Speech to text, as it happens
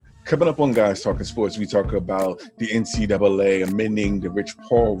Coming up on Guys Talking Sports, we talk about the NCAA amending the Rich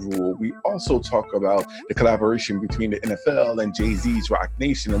Paul rule. We also talk about the collaboration between the NFL and Jay-Z's Rock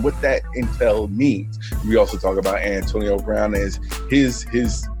Nation and what that intel means. We also talk about Antonio Brown as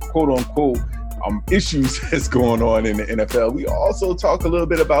his quote-unquote issues that's going on in the NFL. We also talk a little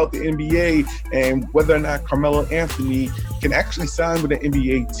bit about the NBA and whether or not Carmelo Anthony can actually sign with an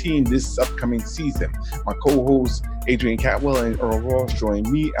NBA team this upcoming season. My co-hosts Adrian Catwell and Earl Ross join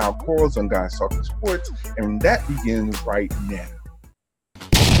me, our calls on Guys Talking Sports, and that begins right now.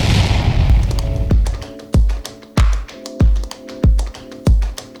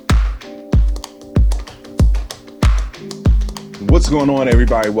 What's going on,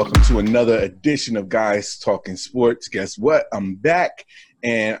 everybody? Welcome to another edition of Guys Talking Sports. Guess what? I'm back,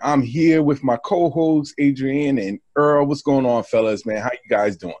 and I'm here with my co-hosts, Adrian and Earl. What's going on, fellas, man? How you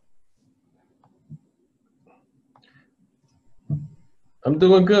guys doing? I'm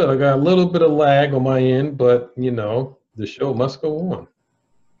doing good. I got a little bit of lag on my end, but, you know, the show must go on.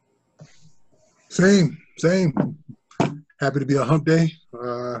 Same. Happy to be a hump day.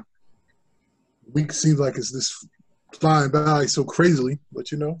 Week seems like it's this flying by so crazily,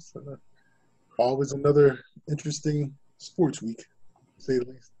 but, you know, always another interesting sports week, to say the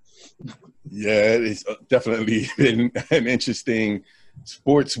least. Yeah, it's definitely been an interesting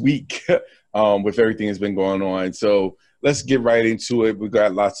sports week with everything that's been going on. So let's get right into it. We've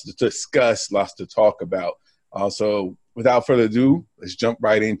got lots to discuss, lots to talk about. So without further ado, let's jump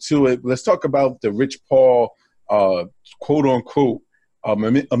right into it. Let's talk about the Rich Paul, quote-unquote,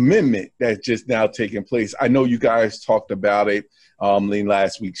 amendment that's just now taking place. I know you guys talked about it in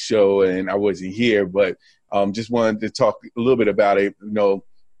last week's show, and I wasn't here, but just wanted to talk a little bit about it. You know,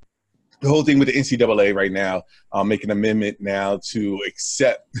 the whole thing with the NCAA right now, making an amendment now to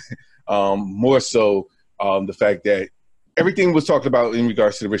accept more so the fact that everything was talked about in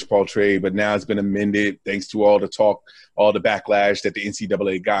regards to the Rich Paul trade, but now it's been amended thanks to all the talk, all the backlash that the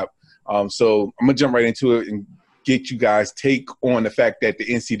NCAA got. So I'm going to jump right into it and get you guys' take on the fact that the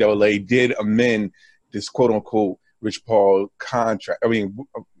NCAA did amend this quote-unquote Rich Paul contract. I mean,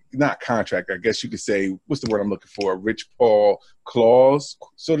 not contract, I guess you could say, what's the word I'm looking for? Rich Paul clause,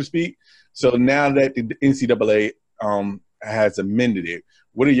 so to speak. So now that the NCAA has amended it,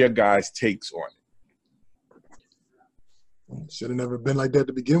 what are your guys' takes on it? Should have never been like that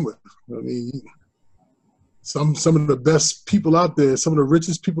to begin with. I mean, some of the best people out there, some of the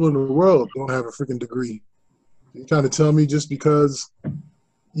richest people in the world don't have a freaking degree. You're trying to tell me just because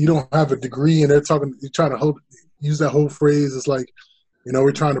you don't have a degree and you're trying to use that whole phrase, it's like, you know,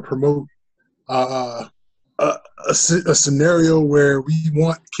 we're trying to promote a scenario where we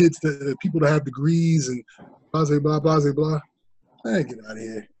want people to have degrees and blah, blah, blah, blah. Man, get out of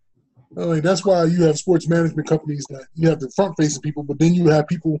here. I mean, that's why you have sports management companies that you have the front-facing people, but then you have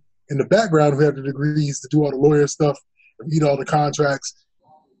people in the background who have the degrees to do all the lawyer stuff, read all the contracts,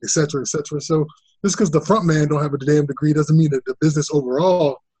 et cetera, et cetera. So just because the front man don't have a damn degree doesn't mean that the business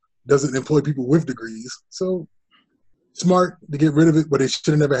overall doesn't employ people with degrees. So smart to get rid of it, but they should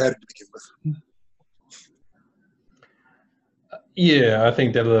have never had it to begin with. Yeah, I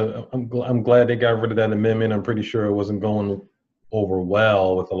think that I'm glad they got rid of that amendment. I'm pretty sure it wasn't going over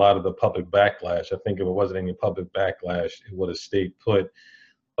well with a lot of the public backlash. I think if it wasn't any public backlash, it would have stayed put.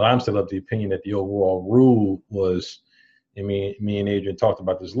 But I'm still of the opinion that the overall rule was, I mean, me and Adrian talked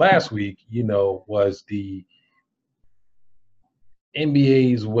about this last week, you know, was the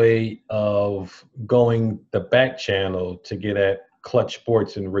NBA's way of going the back channel to get at Clutch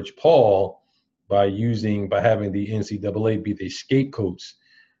Sports and Rich Paul by having the NCAA be the scapegoats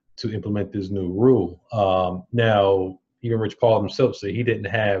to implement this new rule. Now, even Rich Paul himself said he didn't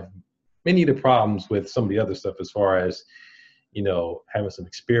have many of the problems with some of the other stuff as far as, you know, having some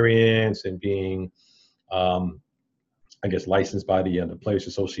experience and being, I guess, licensed by the Players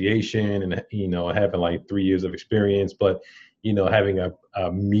Association and, you know, having like 3 years of experience. But, you know, having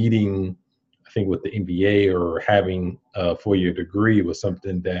a meeting, I think, with the NBA or having a 4-year degree was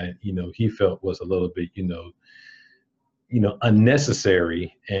something that, you know, he felt was a little bit, you know,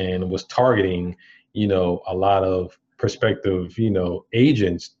 unnecessary and was targeting, you know, a lot of prospective, you know,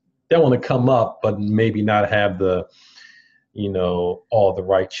 agents that want to come up, but maybe not have the, you know, all the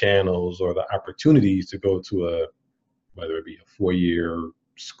right channels or the opportunities to go to whether it be a 4-year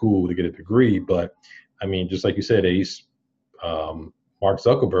school to get a degree. But I mean, just like you said, Ace, Mark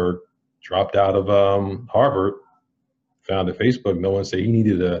Zuckerberg dropped out of Harvard, founded Facebook. No one said he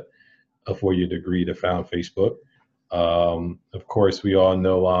needed a 4-year degree to found Facebook. Of course, we all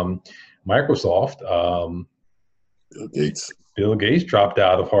know Microsoft. Bill Gates dropped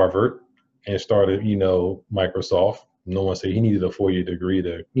out of Harvard and started, you know, Microsoft. No one said he needed a 4-year degree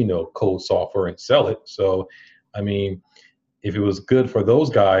to, code software and sell it. So, I mean, if it was good for those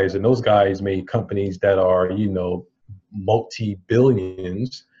guys, and those guys made companies that are,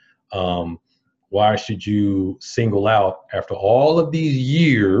 multi-billions, why should you single out after all of these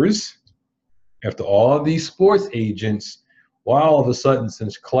years, after all of these sports agents, why all of a sudden,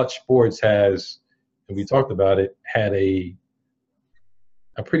 since Clutch Sports has, and we talked about it, had a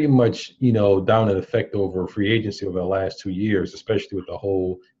pretty much, dominant effect over free agency over the last 2 years, especially with the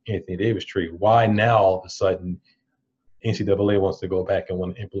whole Anthony Davis trade. Why now all of a sudden NCAA wants to go back and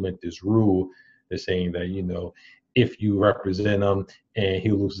want to implement this rule? They're saying that, if you represent him and he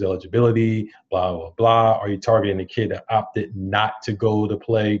loses eligibility, blah, blah, blah. Are you targeting a kid that opted not to go to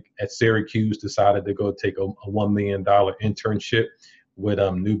play at Syracuse, decided to go take a $1 million internship with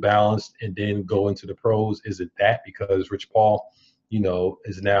New Balance and then go into the pros? Is it that because Rich Paul,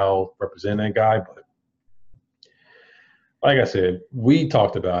 is now representing a guy? But like I said, we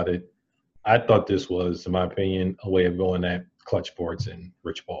talked about it. I thought this was, in my opinion, a way of going at Clutch Sports and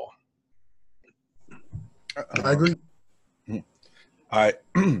Rich Paul. I agree.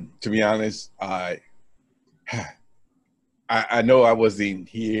 To be honest, I know I wasn't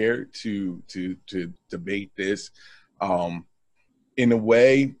here to debate this. In a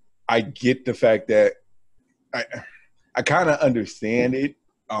way, I get the fact that I kind of understand it.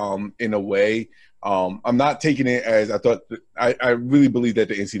 In a way, I'm not taking it as I thought. I really believe that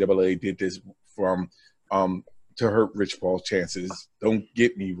the NCAA did this from to hurt Rich Paul's chances. Don't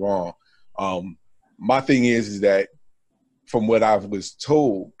get me wrong. My thing is that from what I was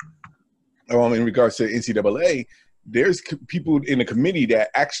told, in regards to NCAA, there's people in the committee that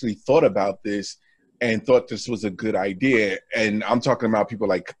actually thought about this and thought this was a good idea. And I'm talking about people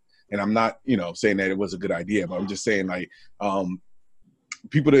like, and I'm not, saying that it was a good idea, but I'm just saying like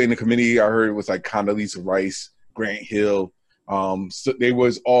people in the committee, I heard it was like Condoleezza Rice, Grant Hill. So they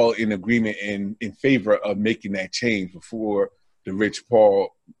was all in agreement and in favor of making that change before the Rich Paul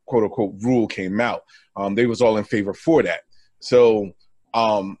quote unquote rule came out. They was all in favor for that. So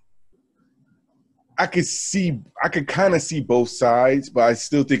I could kind of see both sides, but I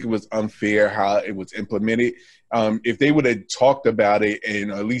still think it was unfair how it was implemented. If they would have talked about it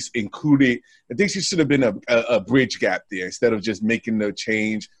and at least included, I think there should have been a bridge gap there instead of just making the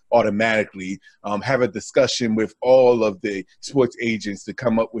change automatically. Have a discussion with all of the sports agents to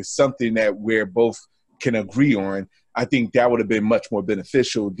come up with something that we're both can agree on. I think that would have been much more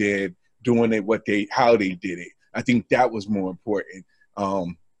beneficial than doing it how they did it. I think that was more important.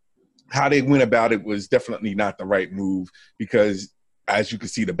 How they went about it was definitely not the right move because, as you can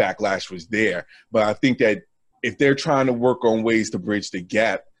see, the backlash was there. But I think that if they're trying to work on ways to bridge the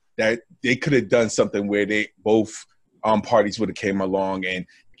gap, that they could have done something where they both parties would have came along and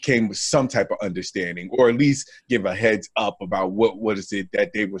came with some type of understanding, or at least give a heads up about what is it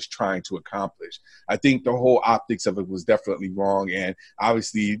that they was trying to accomplish. I think the whole optics of it was definitely wrong, and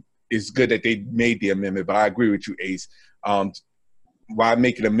obviously it's good that they made the amendment, but I agree with you, Ace. Why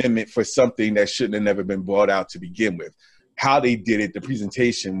make an amendment for something that shouldn't have never been brought out to begin with? How they did it, the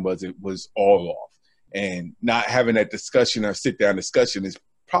presentation was all off. And not having that discussion or sit-down discussion is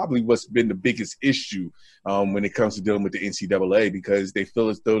probably what's been the biggest issue when it comes to dealing with the NCAA, because they feel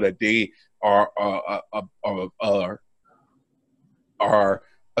as though that they are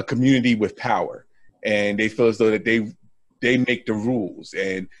a community with power, and they feel as though that they make the rules,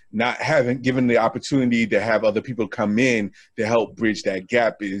 and not having given the opportunity to have other people come in to help bridge that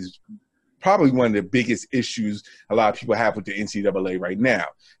gap is probably one of the biggest issues a lot of people have with the NCAA right now.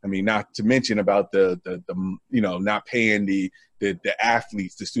 I mean, not to mention about the not paying the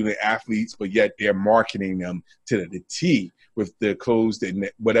athletes, the student athletes, but yet they're marketing them to the T with the clothes and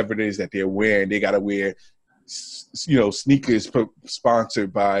whatever it is that they're wearing. They got to wear, sneakers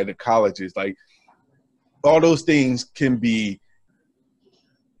sponsored by the colleges. Like, all those things can be.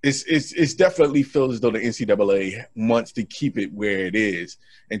 It's definitely feels as though the NCAA wants to keep it where it is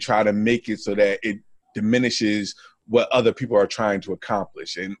and try to make it so that it diminishes what other people are trying to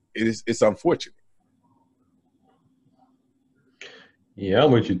accomplish, and it's unfortunate. Yeah,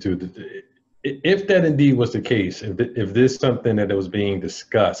 I'm with you too. If that indeed was the case, if this is something that was being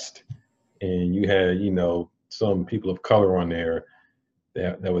discussed, and you had some people of color on there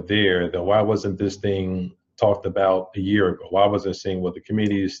that were there, then why wasn't this thing talked about a year ago? Why wasn't saying, well, the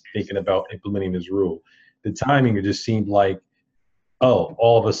committee is thinking about implementing this rule? The timing, it just seemed like, oh,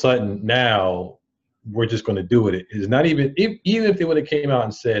 all of a sudden now we're just going to do it. It's not even if they would have came out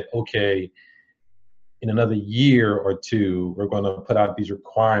and said, okay, in another year or two, we're going to put out these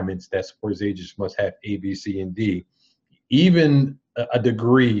requirements that sports agents must have A, B, C, and D. Even a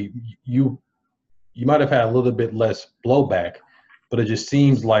degree, you you might have had a little bit less blowback, but it just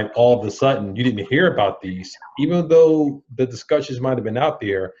seems like all of a sudden you didn't hear about these, even though the discussions might have been out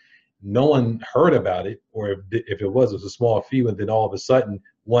there. No one heard about it, or if it was a small few, and then all of a sudden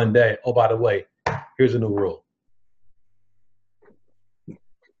one day, oh, by the way, here's a new rule.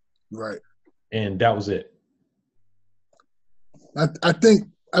 Right. And that was it. I think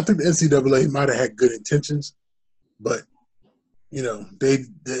the NCAA might have had good intentions, but you know,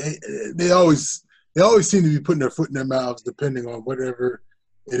 they always seem to be putting their foot in their mouths depending on whatever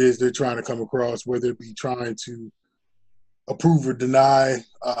it is they're trying to come across, whether it be trying to approve or deny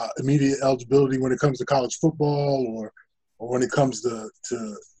immediate eligibility when it comes to college football, or when it comes to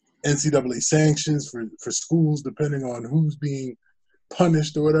NCAA sanctions for schools, depending on who's being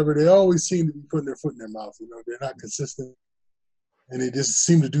punished or whatever. They always seem to be putting their foot in their mouth. You know, they're not consistent, and they just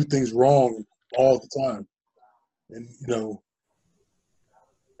seem to do things wrong all the time. And you know,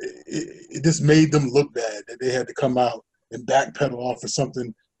 it just made them look bad that they had to come out and backpedal off of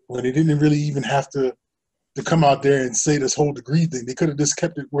something when they didn't really even have to come out there and say this whole degree thing. They could have just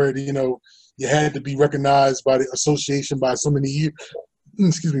kept it where, you know, you had to be recognized by the association by so many years,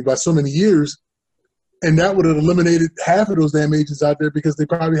 and that would have eliminated half of those damn agents out there, because they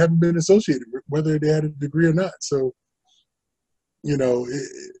probably haven't been associated, whether they had a degree or not. So, you know,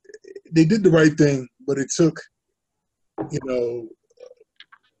 they did the right thing, but it took, you know,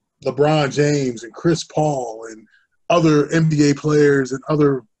 LeBron James and Chris Paul and other NBA players and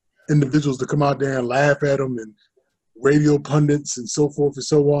other individuals to come out there and laugh at them, and radio pundits and so forth and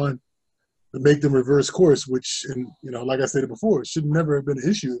so on, to make them reverse course, which, and you know, like I said before, it should never have been an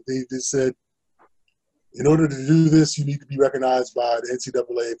issue. They just said, in order to do this, you need to be recognized by the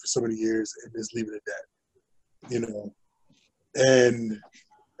NCAA for so many years, and just leave it at that. You know, and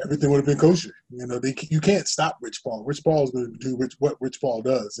everything would have been kosher. You know, you can't stop Rich Paul. Rich Paul is going to do what Rich Paul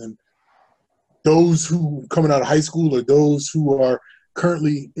does, and those who coming out of high school, or those who are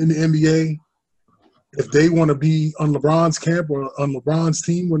currently in the NBA, if they want to be on LeBron's camp or on LeBron's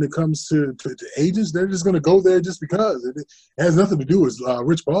team when it comes to agents, they're just going to go there just because. It has nothing to do with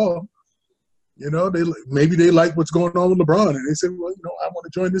Rich Paul. You know, maybe they like what's going on with LeBron, and they say, well, you know, I want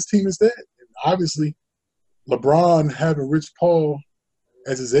to join this team instead. And obviously, LeBron having Rich Paul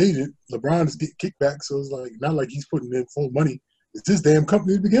as his agent, LeBron is getting kickback, so it's like not like he's putting in full money. It's his damn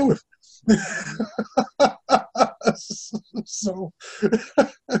company to begin with. So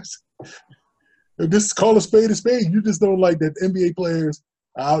just call a spade a spade. You just don't like that NBA players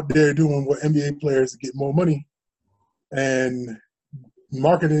are out there doing what NBA players get more money and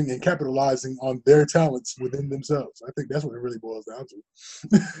marketing and capitalizing on their talents within themselves. I think that's what it really boils down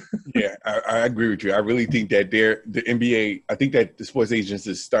to. Yeah, I agree with you. I really think that the NBA, I think that the sports agents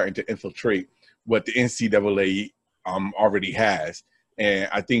is starting to infiltrate what the NCAA already has. And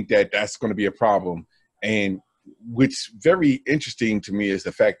I think that that's going to be a problem. And what's very interesting to me is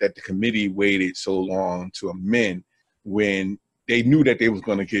the fact that the committee waited so long to amend when they knew that they was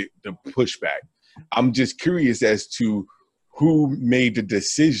going to get the pushback. I'm just curious as to who made the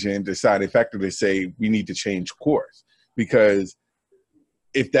deciding factor to say we need to change course. Because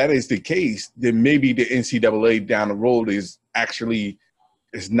if that is the case, then maybe the NCAA down the road is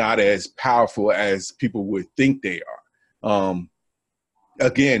not as powerful as people would think they are.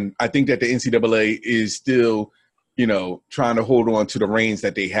 Again, I think that the NCAA is still, you know, trying to hold on to the reins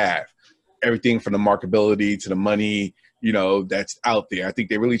that they have. Everything from the marketability to the money, you know, that's out there. I think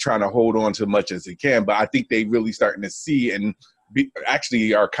they're really trying to hold on to as much as they can, but I think they really starting to see and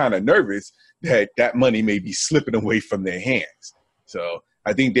actually are kind of nervous that money may be slipping away from their hands. So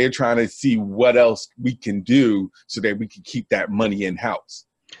I think they're trying to see what else we can do so that we can keep that money in-house,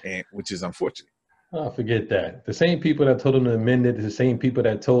 and which is unfortunate. Oh, forget that. The same people that told them to amend it, the same people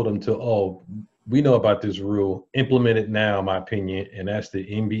that told them to, oh, we know about this rule, implement it now, in my opinion, and that's the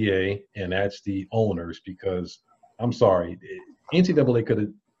NBA and that's the owners, because I'm sorry,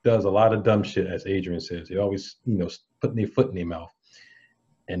 NCAA does a lot of dumb shit, as Adrian says. They always, you know, putting their foot in their mouth.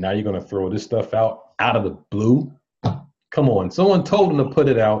 And now you're going to throw this stuff out of the blue? Come on. Someone told them to put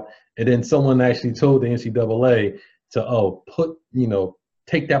it out, and then someone actually told the NCAA to,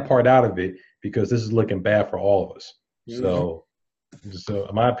 take that part out of it, because this is looking bad for all of us. Mm-hmm. So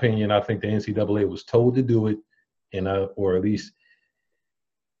in my opinion, I think the NCAA was told to do it, or at least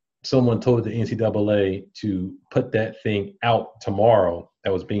someone told the NCAA to put that thing out tomorrow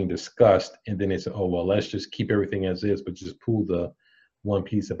that was being discussed, and then they said, oh, well, let's just keep everything as is, but just pull the one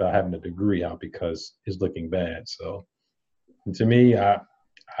piece about having a degree out because it's looking bad. So to me,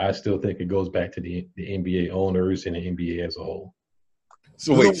 I still think it goes back to the NBA owners and the NBA as a whole.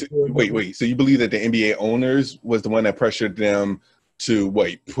 So wait. So you believe that the NBA owners was the one that pressured them to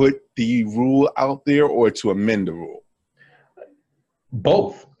put the rule out there or to amend the rule?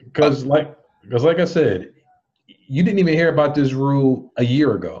 Both, because like I said, you didn't even hear about this rule a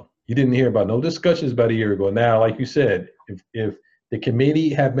year ago. You didn't hear about no discussions about a year ago. Now, like you said, if the committee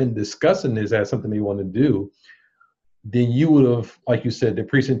had been discussing this as something they want to do, then you would have, like you said, the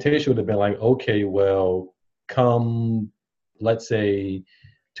presentation would have been like, okay, well, come, let's say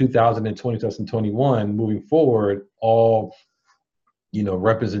 2020, 2021, moving forward, all,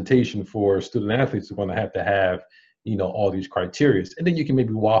 representation for student athletes are going to have, all these criteria. And then you can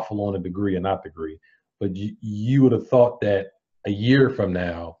maybe waffle on a degree or not degree. But you would have thought that a year from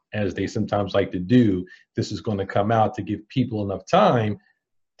now, as they sometimes like to do, this is going to come out to give people enough time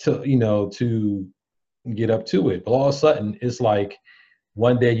to, to get up to it. But all of a sudden, it's like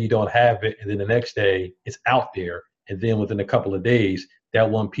one day you don't have it, and then the next day it's out there. And then within a couple of days, that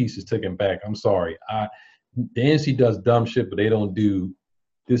one piece is taken back. I'm sorry. The NC does dumb shit, but they don't do,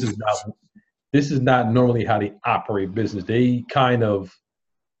 this is not normally how they operate business. They kind of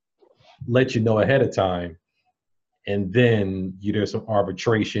let you know ahead of time, and then there's some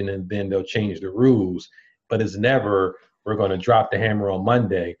arbitration, and then they'll change the rules. But it's never, we're going to drop the hammer on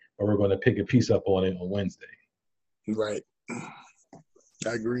Monday, or we're going to pick a piece up on it on Wednesday. Right.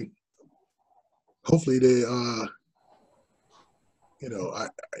 I agree. Hopefully they,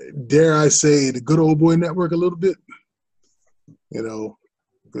 dare I say, the good old boy network a little bit,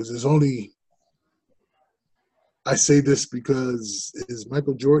 because there's only, I say this because is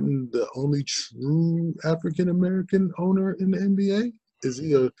Michael Jordan the only true African-American owner in the NBA? Is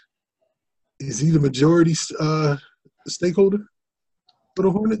he the majority stakeholder for the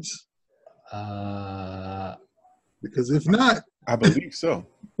Hornets? Because if not, I believe so.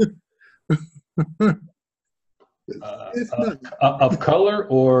 if not, of color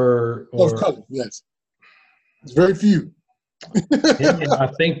or of color, yes. It's very few. And I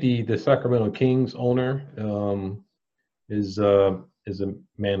think the Sacramento Kings owner is a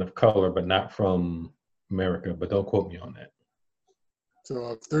man of color, but not from America. But don't quote me on that.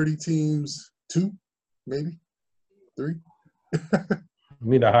 So 30 teams, 2, maybe 3. We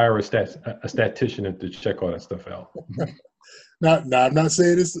need to hire a statistician to check all that stuff out. I'm not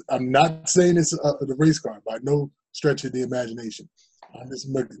saying this. I'm not saying it's the race car by no stretch of the imagination. I'm just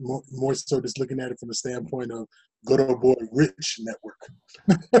more so just looking at it from the standpoint of good old boy rich network.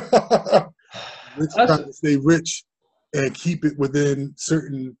 Rich trying to stay rich and keep it within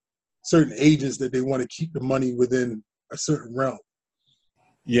certain ages that they want to keep the money within a certain realm.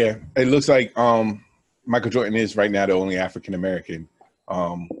 Yeah, it looks like Michael Jordan is right now the only African American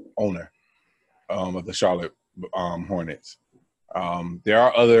owner of the Charlotte Hornets. There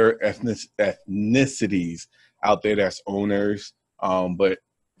are other ethnicities out there that's owners, but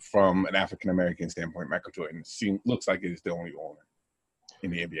from an African American standpoint, Michael Jordan looks like it is the only owner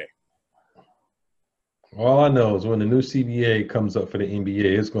in the NBA. All I know is when the new CBA comes up for the NBA,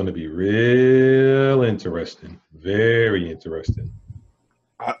 it's going to be real interesting, very interesting.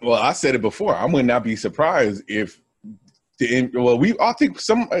 I said it before. I would not be surprised if I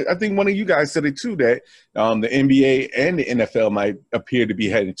think one of you guys said it too, that the NBA and the NFL might appear to be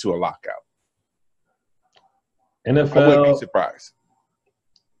headed to a lockout. NFL, I wouldn't be surprised.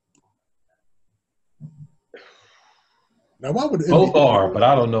 Now, why would the both NBA are, but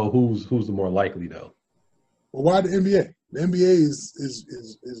I don't know who's the more likely though. Well, why the NBA? The NBA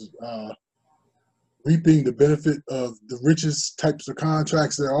is reaping the benefit of the richest types of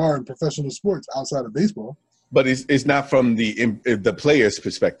contracts there are in professional sports outside of baseball. But it's not from the players'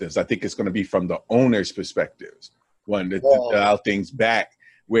 perspectives. I think it's going to be from the owners' perspectives. To dial things back,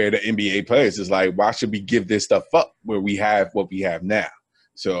 where the NBA players is like, why should we give this stuff up where we have what we have now?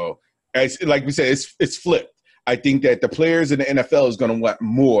 So, like we said, it's flipped. I think that the players in the NFL is going to want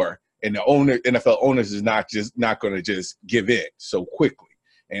more, and the NFL owners is not going to just give in so quickly.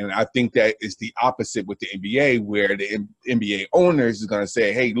 And I think that is the opposite with the NBA, where the NBA owners is going to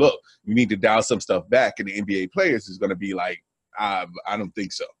say, hey, look, you need to dial some stuff back. And the NBA players is going to be like, I don't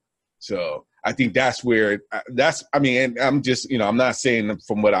think so. So I think that's where and I'm just, I'm not saying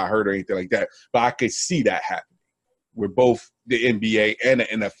from what I heard or anything like that, but I could see that happening where both the NBA and the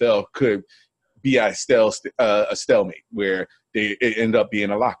NFL could be a stalemate where it end up being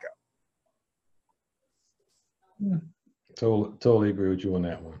a lockout. Totally agree with you on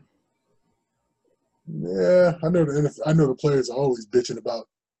that one. Yeah, I know the players are always bitching about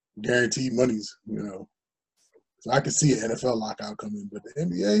guaranteed monies, So I can see an NFL lockout coming, but the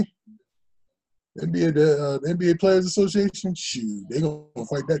NBA Players Association, shoot, they're gonna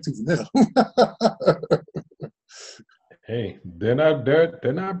fight that tooth and nail. Hey, they're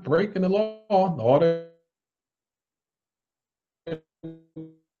not breaking the law. All they're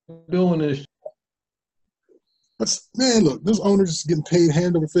doing this. But man, look, those owners getting paid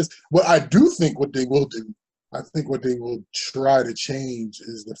hand over fist. Well, I do think what they will do, I think what they will try to change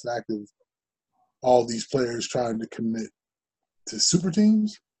is the fact of all these players trying to commit to super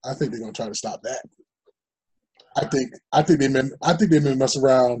teams. I think they're gonna try to stop that. I think they may mess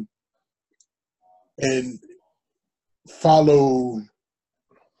around and follow.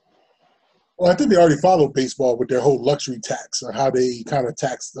 Well, I think they already follow baseball with their whole luxury tax, or how they kind of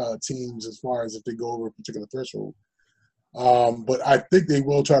tax teams as far as if they go over a particular threshold. But I think they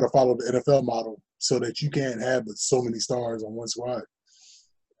will try to follow the NFL model so that you can't have so many stars on one squad.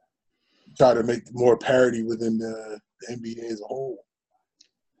 Try to make more parity within the NBA as a whole.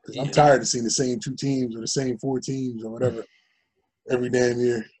 Because I'm tired of seeing the same 2 teams or the same 4 teams or whatever every damn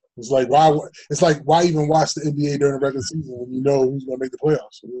year. It's like why even watch the NBA during the regular season when you know who's going to make the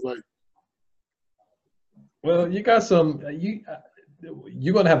playoffs? It's like, well, you got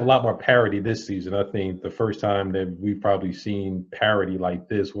you're going to have a lot more parity this season. I think the first time that we've probably seen parity like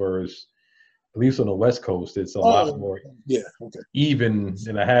this, whereas at least on the West Coast, it's a lot more even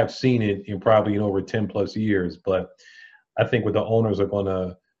than I have seen it in probably in over 10 plus years. But I think what the owners are going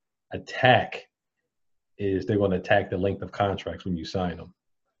to attack is they're going to attack the length of contracts when you sign them.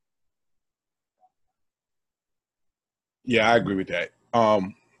 Yeah, I agree with that.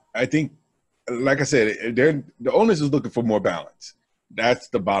 I think, like I said, the owners is looking for more balance. That's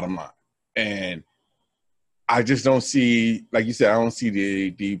the bottom line. And I just don't see, like you said, I don't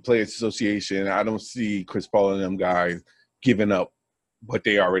see the Players Association. I don't see Chris Paul and them guys giving up what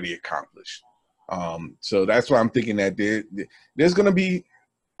they already accomplished. So that's why I'm thinking that there's going to be –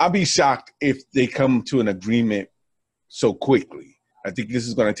 I'll be shocked if they come to an agreement so quickly. I think this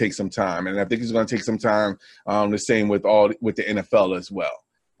is going to take some time, and I think it's going to take some time. The same with the NFL as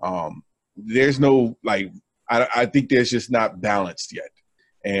well. There's no I think there's just not balanced yet,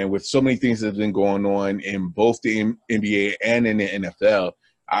 and with so many things that have been going on in both the NBA and in the NFL,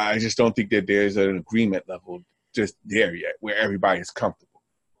 I just don't think that there's an agreement level just there yet where everybody is comfortable.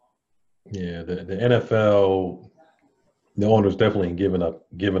 Yeah, the NFL, the owners definitely giving up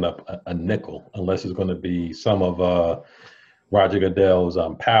a nickel unless it's going to be some of Roger Goodell's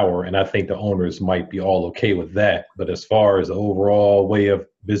power, and I think the owners might be all okay with that. But as far as the overall way of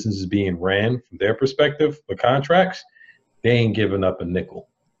businesses being ran from their perspective for contracts, they ain't giving up a nickel.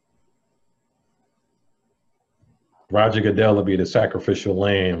 Roger Goodell will be the sacrificial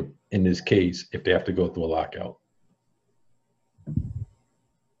lamb in this case if they have to go through a lockout.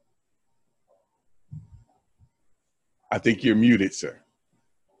 I think you're muted, sir.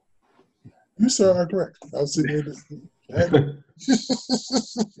 You, sir, are correct. I was sitting there.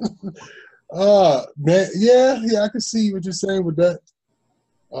 Man, yeah, I can see what you're saying with that.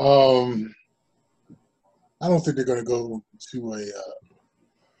 I don't think they're going to go to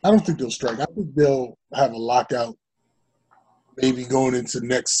I don't think they'll strike. I think they'll have a lockout maybe going into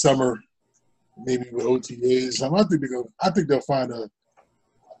next summer, maybe with OTAs. I think they'll find a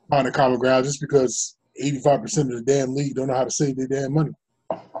common ground just because 85% of the damn league don't know how to save their damn money.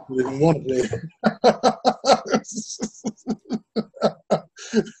 They don't want to play.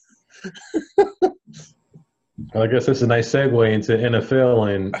 I guess that's a nice segue into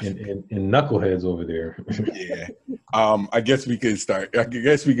NFL and knuckleheads over there. Yeah. I guess we could start. I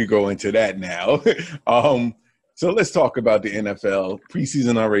guess we could go into that now. So let's talk about the NFL.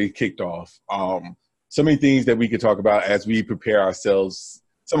 Preseason already kicked off. So many things that we could talk about as we prepare ourselves.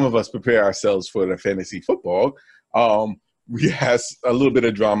 Some of us prepare ourselves for the fantasy football. We have a little bit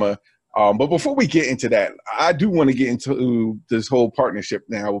of drama. But before we get into that, I do want to get into this whole partnership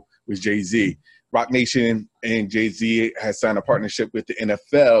now with Jay-Z. Rock Nation and Jay-Z has signed a partnership with the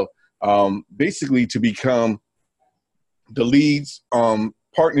NFL, basically to become the leads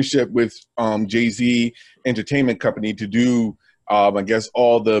partnership with Jay-Z Entertainment Company to do, I guess,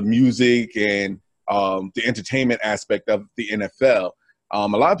 all the music and the entertainment aspect of the NFL. A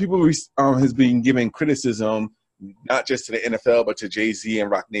lot of people has been giving criticism, not just to the NFL, but to Jay-Z and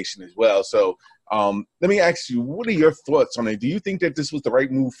Rock Nation as well. So let me ask you, what are your thoughts on it? Do you think that this was the right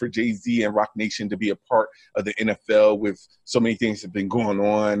move for Jay-Z and Rock Nation to be a part of the NFL with so many things that have been going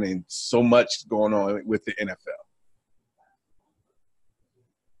on and so much going on with the NFL?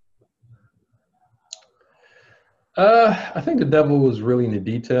 I think the devil was really in the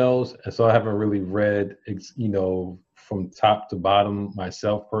details, and so I haven't really read, from top to bottom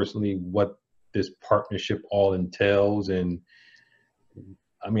myself personally what this partnership all entails. And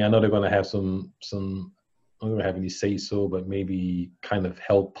I mean, I know they're going to have some. I'm not going to have any say so, but maybe kind of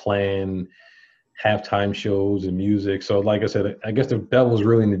help plan halftime shows and music. So, like I said, I guess the devil's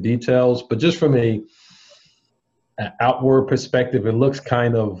really in the details. But just from a an outward perspective, it looks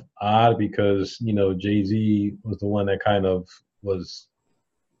kind of odd because, you know, Jay-Z was the one that kind of was,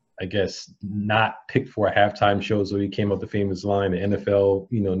 I guess, not picked for a halftime show. So he came up with the famous line, the NFL,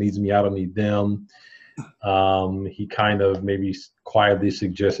 you know, needs me, I don't need them. He kind of maybe quietly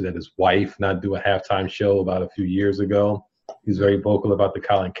suggested that his wife not do a halftime show about a few years ago. He's very vocal about the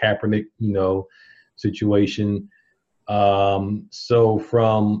Colin Kaepernick, you know, situation. So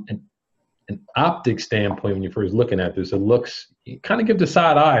from an optic standpoint, when you're first looking at this, it kind of gives the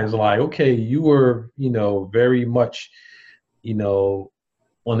side eyes like, okay, you were, you know, very much, you know,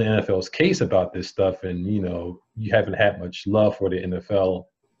 on the NFL's case about this stuff. And, you know, you haven't had much love for the NFL,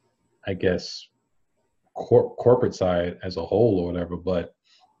 I guess, corporate side as a whole or whatever. But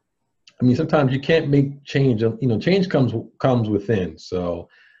I mean, sometimes you can't make change. You know, change comes within. So,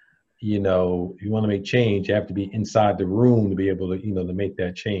 you know, if you want to make change, you have to be inside the room to be able to, you know, to make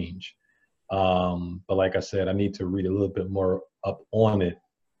that change. But like I said, I need to read a little bit more up on it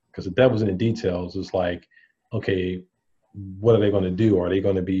because the devil's in the details. It's like, okay, what are they going to do? Are they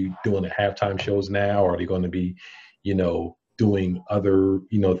going to be doing the halftime shows now? Or are they going to be, you know, doing other,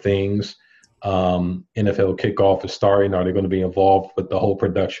 you know, things? NFL kickoff is starting. Are they going to be involved with the whole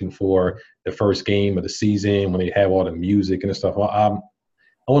production for the first game of the season when they have all the music and stuff? Well,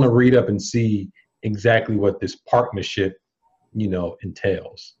 I want to read up and see exactly what this partnership, you know,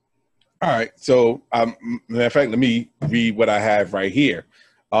 entails. All right. So, matter of fact, let me read what I have right here.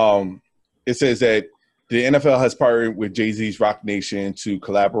 It says that the NFL has partnered with Jay-Z's Rock Nation to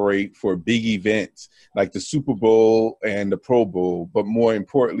collaborate for big events like the Super Bowl and the Pro Bowl, but more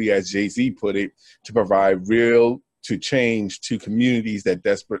importantly, as Jay-Z put it, to provide real to change to communities that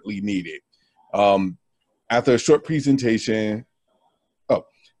desperately need it. After a short presentation,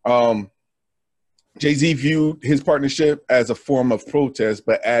 Jay-Z viewed his partnership as a form of protest,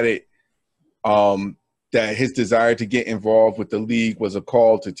 but added that his desire to get involved with the league was a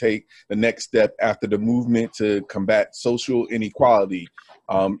call to take the next step after the movement to combat social inequality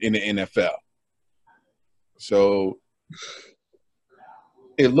in the NFL. So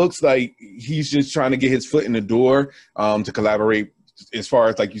it looks like he's just trying to get his foot in the door to collaborate as far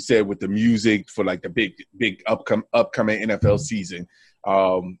as, like you said, with the music for like the big upcoming NFL season.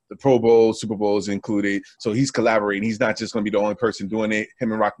 The Pro Bowl, Super Bowl is included. So he's collaborating. He's not just going to be the only person doing it.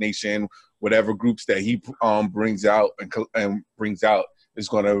 Him and Rock Nation, whatever groups that he brings out is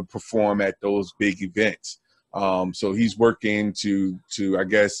going to perform at those big events. So he's working to I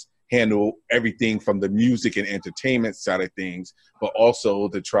guess handle everything from the music and entertainment side of things, but also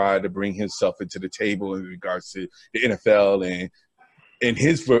to try to bring himself into the table in regards to the NFL and in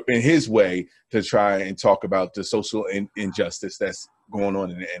his way to try and talk about the social injustice that's going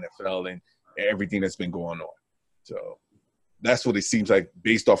on in the NFL and everything that's been going on. So that's what it seems like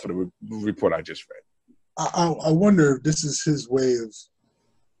based off of the report I just read. I wonder if this is his way of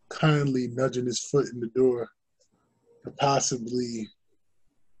kindly nudging his foot in the door to possibly.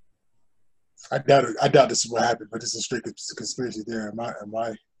 I doubt this is what happened, but this is a straight conspiracy there in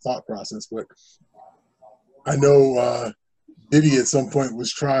my thought process. But I know Diddy at some point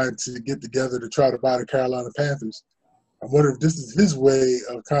was trying to get together to try to buy the Carolina Panthers. I wonder if this is his way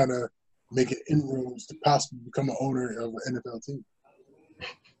of kind of making inroads to possibly become an owner of an NFL team.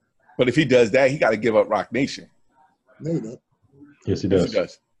 But if he does that, he got to give up Rock Nation. No, he doesn't. Yes, he does. Yes, he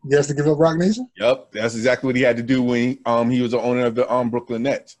does. He has to give up Rock Nation? Yep, that's exactly what he had to do when he was the owner of the Brooklyn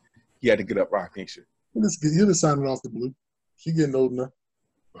Nets. He had to get up Rock Nation. He'll just sign it off to Blue. She getting old enough.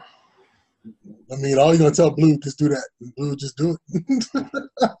 I mean, all you're going to tell Blue, just do that. And Blue, just do it.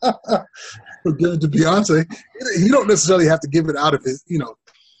 He'll give it to Beyonce. He don't necessarily have to give it out of his, you know,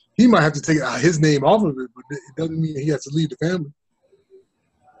 he might have to take his name off of it, but it doesn't mean he has to leave the family.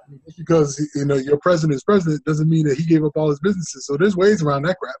 Just because, you know, your president is president doesn't mean that he gave up all his businesses. So there's ways around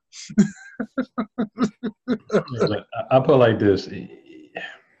that crap. I'll put it like this.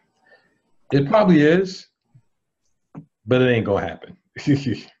 It probably is, but it ain't going to happen.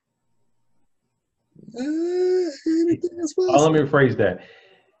 Let me rephrase that.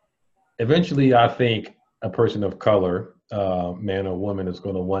 Eventually, I think a person of color, man or woman, is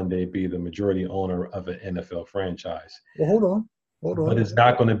going to one day be the majority owner of an NFL franchise. Well, hold on. But it's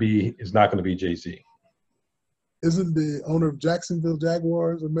not going to be Jay-Z. Isn't the owner of Jacksonville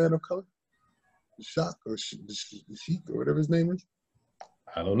Jaguars a man of color? Shock or Sheik or whatever his name is?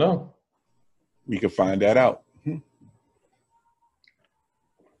 I don't know. We can find that out.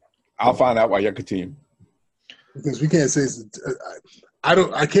 I'll find out while you continue. Because we can't say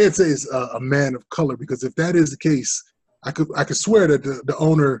I can't say it's a man of color, because if that is the case, I could swear that the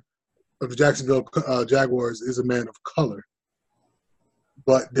owner of the Jacksonville Jaguars is a man of color.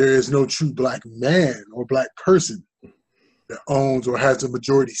 But there is no true black man or black person that owns or has a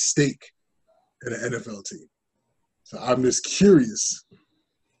majority stake in an NFL team. So I'm just curious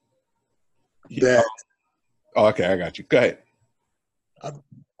that. Oh, okay, I got you. Go ahead.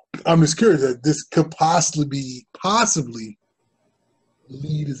 I'm just curious that this could possibly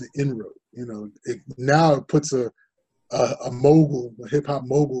lead as an inroad. You know, now it puts a mogul, a hip hop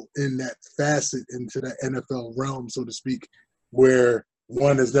mogul, in that facet into that NFL realm, so to speak, where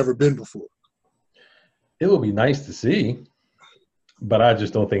one has never been before. It would be nice to see, but I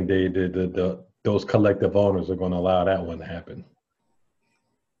just don't think those collective owners are going to allow that one to happen.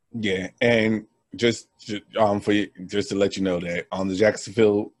 Yeah, and just to let you know that the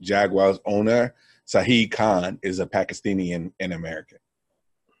Jacksonville Jaguars owner, Saeed Khan, is a Pakistani and American.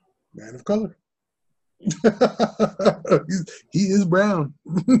 Man of color. he is brown.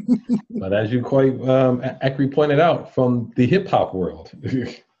 But as you quite accurately pointed out, from the hip hop world.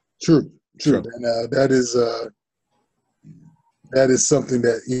 True. And that is something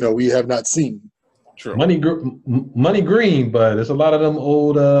that, you know, we have not seen. True. Money green, but there's a lot of them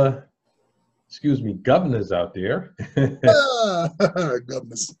old governors out there.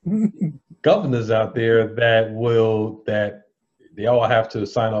 Governors out there that they all have to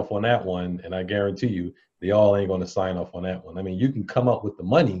sign off on that one, and I guarantee you, they all ain't going to sign off on that one. I mean, you can come up with the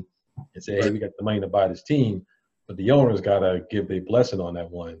money and say, hey, we got the money to buy this team, but the owners got to give their blessing on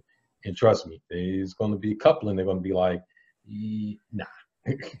that one. And trust me, there's going to be a couple, and they're going to be like, nah.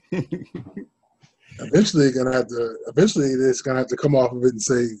 Eventually, they're gonna have to come off of it and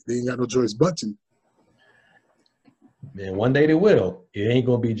say they ain't got no choice but to. Man, one day they will. It ain't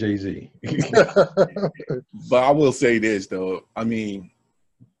gonna be Jay-Z. But I will say this though. I mean,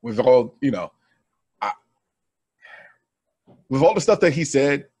 with all with all the stuff that he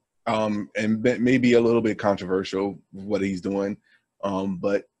said, and maybe a little bit controversial with what he's doing,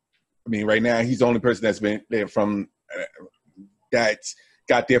 but I mean, right now he's the only person that's been there from that's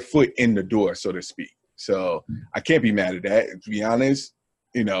got their foot in the door, so to speak. So I can't be mad at that. To be honest,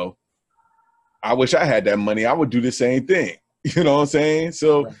 you know, I wish I had that money. I would do the same thing. You know what I'm saying?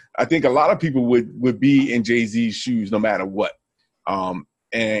 So I think a lot of people would be in Jay-Z's shoes no matter what.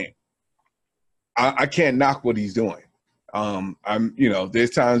 And I can't knock what he's doing. There's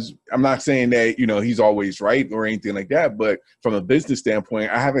times, I'm not saying that, he's always right or anything like that, but from a business standpoint,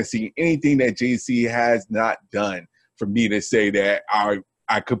 I haven't seen anything that Jay-Z has not done for me to say that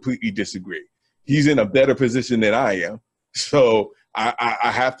I completely disagree. He's in a better position than I am. So I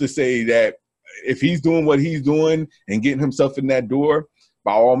have to say that if he's doing what he's doing and getting himself in that door,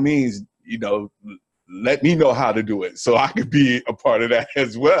 by all means, let me know how to do it so I could be a part of that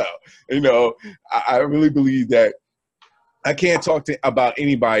as well. I really believe that I can't talk about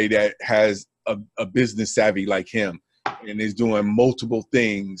anybody that has a business savvy like him and is doing multiple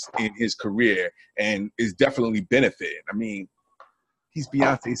things in his career and is definitely benefiting. I mean, he's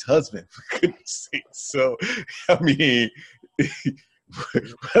Beyonce's husband, for goodness sake. So, I mean,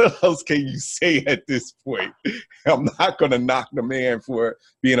 what else can you say at this point? I'm not going to knock the man for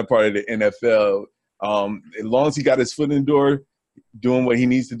being a part of the NFL. As long as he got his foot in the door, doing what he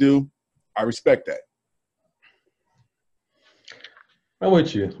needs to do, I respect that. I'm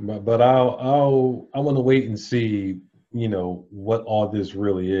with you, but I want to wait and see, what all this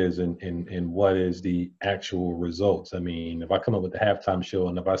really is and what is the actual results. I mean, if I come up with the halftime show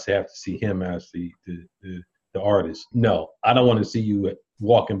and if I say I have to see him as the artist, no, I don't want to see you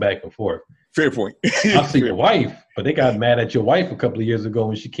walking back and forth. Fair point. I'll see your wife, but they got mad at your wife a couple of years ago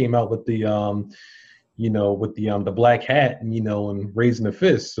when she came out with the the black hat and raising the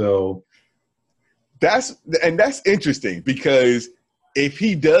fist. So that's interesting because if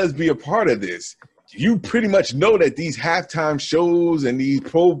he does be a part of this, you pretty much know that these halftime shows and these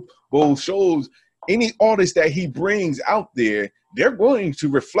Pro Bowl shows, any artist that he brings out there, they're going to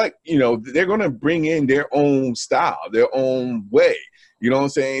reflect, they're going to bring in their own style, their own way. You know what I'm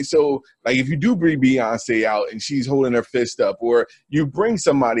saying? So, like, if you do bring Beyonce out and she's holding her fist up, or you bring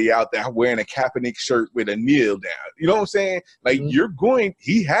somebody out that wearing a Kaepernick shirt with a kneel down, you know what I'm saying? Like,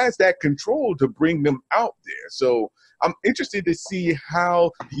 he has that control to bring them out there. So, I'm interested to see how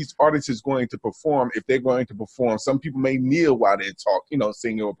these artists is going to perform, if they're going to perform. Some people may kneel while they talk,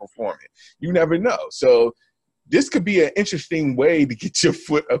 singing or performing. You never know. So this could be an interesting way to get your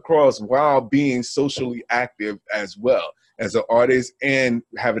foot across while being socially active as well as an artist and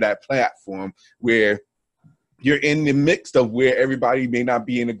having that platform where you're in the mix of where everybody may not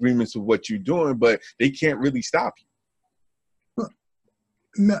be in agreement with what you're doing, but they can't really stop you.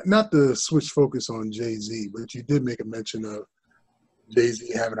 Not to switch focus on Jay-Z, but you did make a mention of Jay-Z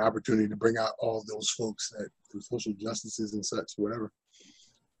having an opportunity to bring out all those folks that through social justices and such, whatever.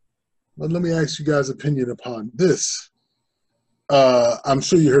 But let me ask you guys' opinion upon this. I'm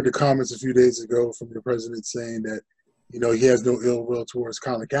sure you heard the comments a few days ago from the president saying that, he has no ill will towards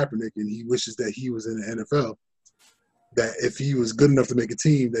Colin Kaepernick, and he wishes that he was in the NFL. That if he was good enough to make a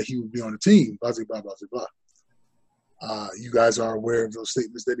team, that he would be on the team. Blah, blah, blah, blah, blah. You guys are aware of those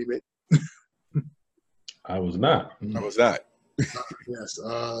statements that he made? I was not. I was not. Yes.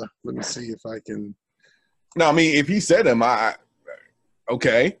 Let me see if I can. No, I mean, if he said them,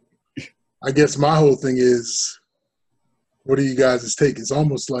 okay. I guess my whole thing is, what are you guys' take? It's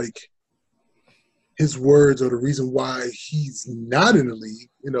almost like his words are the reason why he's not in the league,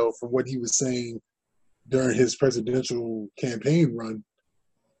 from what he was saying during his presidential campaign run,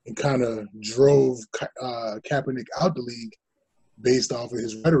 and kind of drove Kaepernick out the league based off of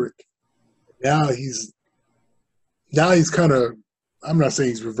his rhetoric. Now he's kind of, I'm not saying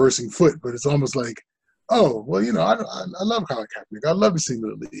he's reversing foot, but it's almost like, oh, well, I love Colin Kaepernick. I love to see him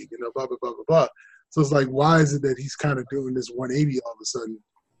in the league, blah, blah, blah, blah, blah. So it's like, why is it that he's kind of doing this 180 all of a sudden?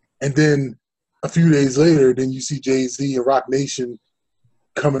 And then a few days later, then you see Jay-Z and Rock Nation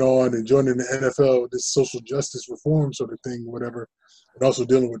coming on and joining the NFL, this social justice reform sort of thing, whatever, and also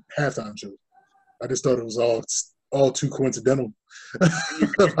dealing with halftime shows. I just thought it was all too coincidental.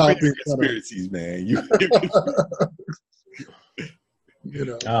 Conspiracies, man. I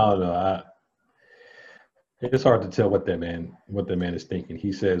don't know. It's hard to tell what that man is thinking.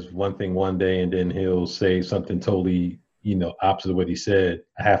 He says one thing one day, and then he'll say something totally, opposite of what he said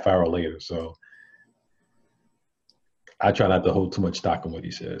a half hour later. So I try not to hold too much stock in what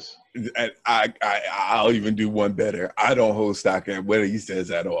he says. I'll even do one better. I don't hold stock in what he says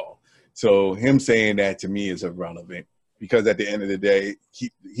at all. So him saying that to me is irrelevant, because at the end of the day,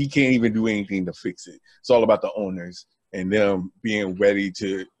 he can't even do anything to fix it. It's all about the owners and them being ready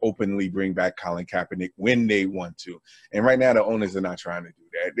to openly bring back Colin Kaepernick when they want to. And right now, the owners are not trying to do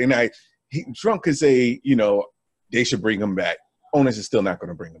that. And Trump could say, they should bring him back. Owners are still not going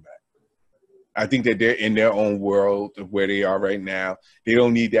to bring him back. I think that they're in their own world of where they are right now. They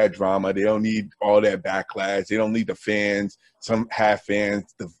don't need that drama. They don't need all that backlash. They don't need the fans. Some have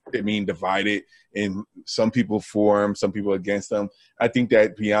fans, divided, and some people for him, some people against them. I think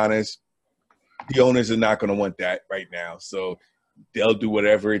that, to be honest, the owners are not going to want that right now. So they'll do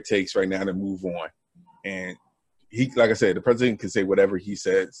whatever it takes right now to move on. And like I said, the president can say whatever he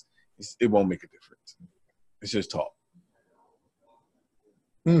says. It won't make a difference. It's just talk.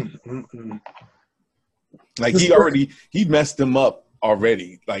 Like he messed them up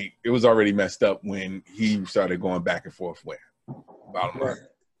already. Like it was already messed up when he started going back and forth with him. Bottom line.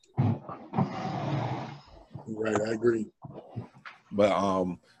 Right, I agree. But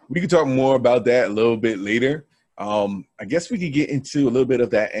we can talk more about that a little bit later. I guess we could get into a little bit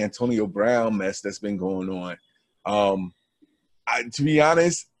of that Antonio Brown mess that's been going on. To be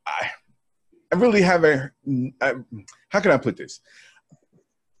honest, I really haven't. How can I put this?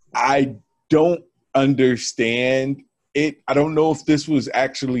 I don't understand it. I don't know if this was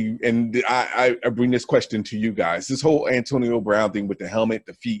actually, and I bring this question to you guys. This whole Antonio Brown thing with the helmet,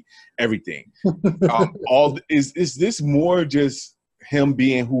 the feet, everything. Is this more just him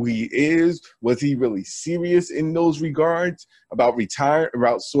being who he is? Was he really serious in those regards about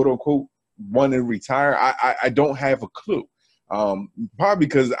sort of quote want to retire? I don't have a clue. Probably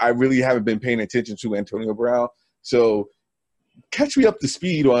because I really haven't been paying attention to Antonio Brown. So catch me up to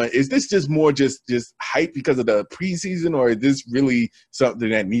speed on, is this just more just hype because of the preseason, or is this really something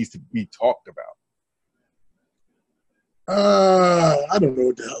that needs to be talked about? I don't know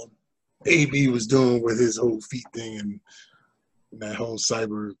what the hell AB was doing with his whole feet thing and that whole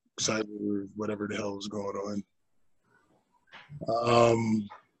cyber whatever the hell was going on.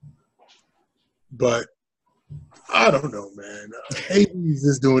 But I don't know, man. AB's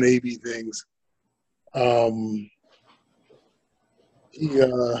just doing AB things.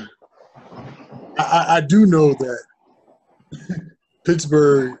 I do know that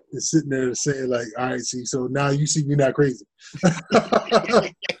Pittsburgh is sitting there saying, like, all right, see, so now you see me not crazy.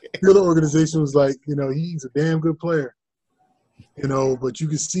 The other organization was like, he's a damn good player, but you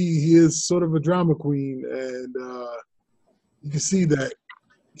can see he is sort of a drama queen, and you can see that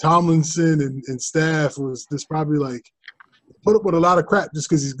Tomlinson and staff was just probably like put up with a lot of crap just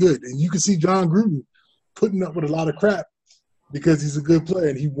because he's good. And you can see John Gruden putting up with a lot of crap because he's a good player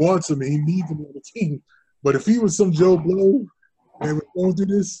and he wants him and he needs him on the team. But if he was some Joe Blow and was going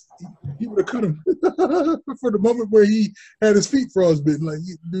through this, he would have cut him for the moment where he had his feet frostbitten. Like,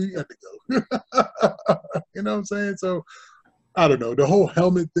 dude, you got to go. You know what I'm saying? So, I don't know. The whole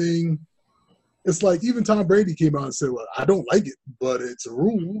helmet thing, it's like even Tom Brady came out and said, well, I don't like it, but it's a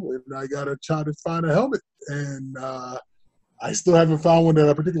rule, and I got to try to find a helmet. And I still haven't found one that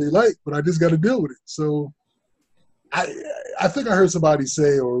I particularly like, but I just got to deal with it. So I I think I heard somebody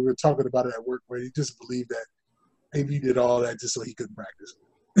say, or we were talking about it at work, where he just believed that AB did all that just so he couldn't practice.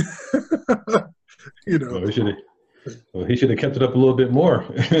 You know, he should have kept it up a little bit more.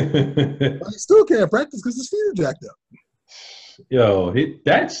 But he still can't practice because his feet are jacked up. Yo,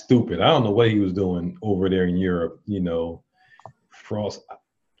 that's stupid. I don't know what he was doing over there in Europe. You know, Frost.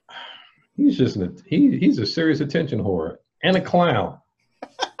 He's just he's a serious attention whore and a clown.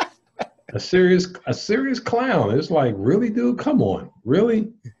 A serious clown. It's like, really, dude? Come on,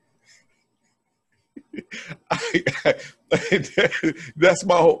 really? That's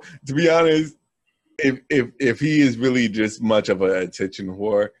my whole. To be honest, if he is really just much of an attention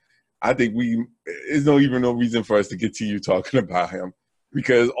whore, I think there's no reason for us to continue talking about him,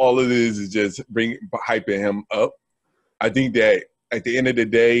 because all it is just hyping him up. I think that at the end of the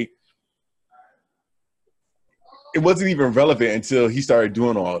day, it wasn't even relevant until he started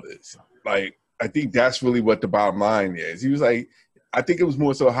doing all this. Like, I think that's really what the bottom line is. He was like, I think it was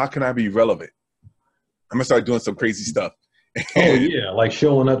more so, how can I be relevant? I'm gonna start doing some crazy stuff. Oh yeah, like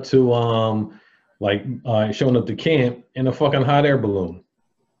showing up to camp in a fucking hot air balloon.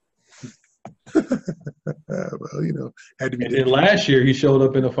 Well, you know, had to be. And then last year he showed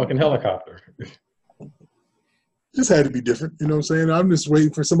up in a fucking helicopter. Just had to be different. You know what I'm saying? I'm just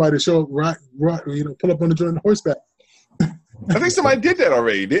waiting for somebody to show up, right, you know, pull up on the joint horseback. I think somebody did that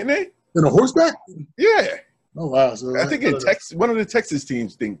already, didn't they? In a horseback? Yeah. Oh wow! So I think one of the Texas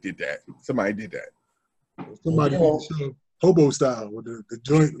teams did that. Somebody did that. Somebody did the show hobo style with the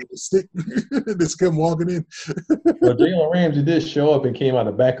joint with the stick. Just come walking in. Well, Jalen Ramsey did show up and came out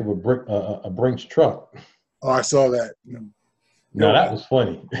the back of a Brinks truck. Oh, I saw that. No, that was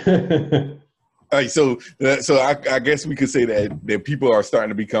funny. All right, so I guess we could say that people are starting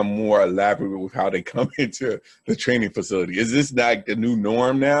to become more elaborate with how they come into the training facility. Is this like the new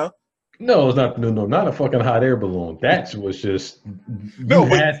norm now? No, it's not the new norm. Not a fucking hot air balloon. That was just but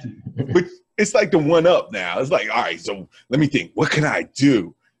it's like the one up now. It's like, all right, so let me think. What can I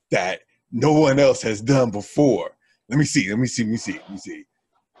do that no one else has done before? Let me see.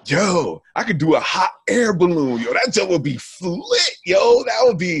 Yo, I could do a hot air balloon. Yo, that joke would be flit. Yo, that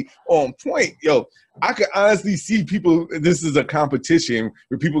would be on point. Yo, I could honestly see people, this is a competition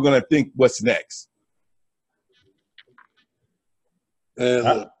where people are going to think, what's next? And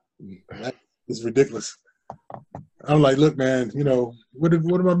look, it's ridiculous. I'm like, look, man, you know, what did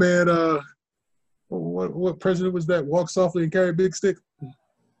my man, what president was that? Walk softly and carry a big stick?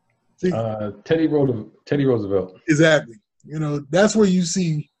 See? Teddy Roosevelt. Exactly. You know, that's where you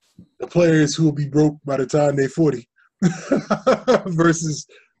see the players who will be broke by the time they're 40 versus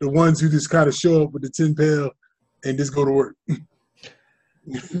the ones who just kind of show up with the 10 pail and just go to work.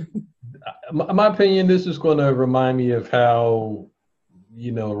 My opinion, this is going to remind me of how,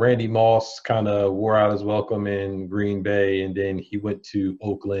 you know, Randy Moss kind of wore out his welcome in Green Bay, and then he went to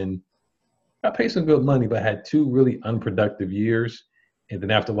Oakland. Got paid some good money, but had 2 really unproductive years. And then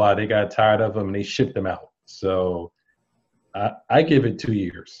after a while, they got tired of him and they shipped him out. So I give it 2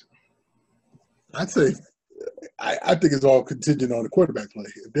 years. I'd say I think it's all contingent on the quarterback play.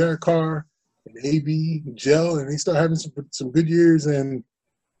 If Derek Carr and AB gel and they start having some good years and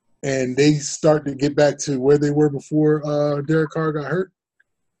they start to get back to where they were before Derek Carr got hurt,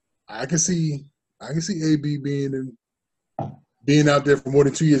 I can see AB being out there for more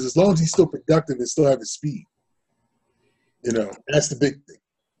than 2 years, as long as he's still productive and still have his speed. You know, that's the big thing.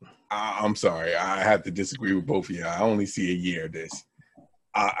 I'm sorry, I have to disagree with both of you. I only see a year of this.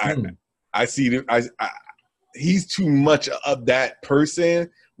 I see he's too much of that person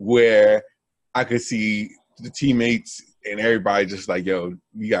where I could see the teammates and everybody just like, yo,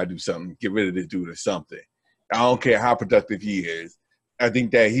 we gotta do something, get rid of this dude or something. I don't care how productive he is. I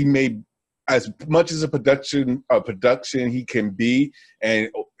think that he made as much as a production he can be, and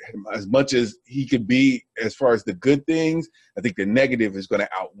as much as he could be as far as the good things, I think the negative is going to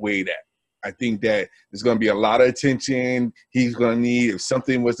outweigh that. I think that there's going to be a lot of attention he's going to need. If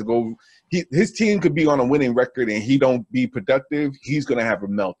something was to go, his team could be on a winning record and he don't be productive, he's going to have a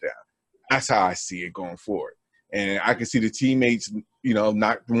meltdown. That's how I see it going forward. And I can see the teammates, you know,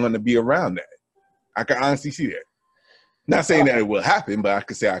 not wanting to be around that. I can honestly see that. Not saying that it will happen, but I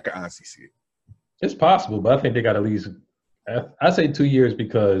can say I can honestly see it. It's possible, but I think they got at least – I say 2 years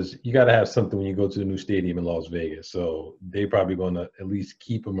because you got to have something when you go to the new stadium in Las Vegas. So they're probably going to at least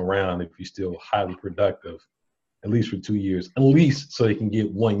keep him around if he's still highly productive, at least for 2 years, at least so they can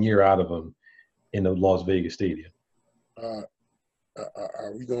get 1 year out of him in the Las Vegas stadium. Are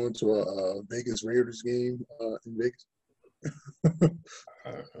we going to a Vegas Raiders game in Vegas? I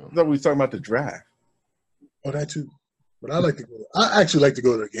thought we were talking about the draft. Oh, that too. But I actually like to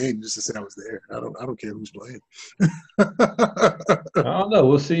go to the game just to say I was there. I don't care who's playing. I don't know.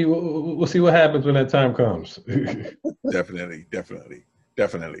 We'll see. We'll see what happens when that time comes. Definitely.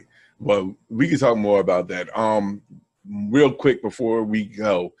 Well, we can talk more about that. Real quick before we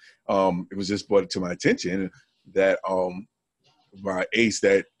go, it was just brought to my attention that my ace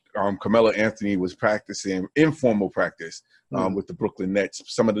that Carmelo Anthony was practicing informal practice with the Brooklyn Nets,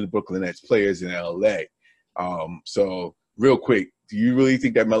 some of the Brooklyn Nets players in LA. So real quick, do you really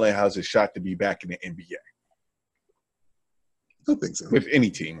think that Melo has a shot to be back in the NBA? I don't think so. With any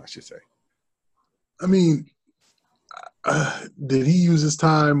team, I should say. I mean, did he use his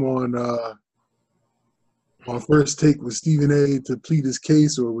time on First Take with Stephen A. to plead his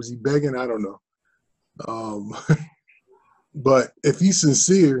case, or was he begging? I don't know. But if he's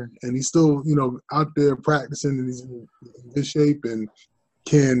sincere and he's still, out there practicing and he's in good shape and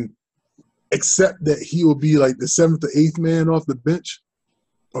can accept that he will be like the 7th or 8th man off the bench,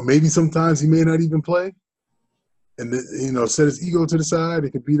 or maybe sometimes he may not even play, and set his ego to the side,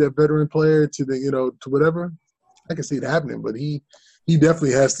 it could be that veteran player to the to whatever. I can see it happening, but he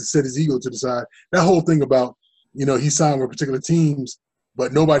definitely has to set his ego to the side. That whole thing about he signed with particular teams,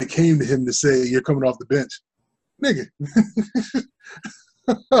 but nobody came to him to say you're coming off the bench, nigga.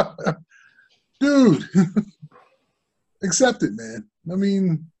 Dude, accept it, man. I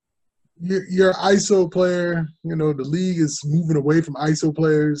mean, you're an ISO player. The league is moving away from ISO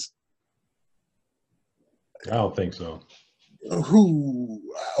players. I don't think so.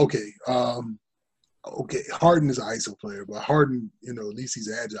 Okay. Okay, Harden is an ISO player, but Harden, at least he's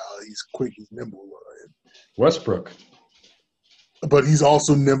agile, he's quick, he's nimble. Westbrook. But he's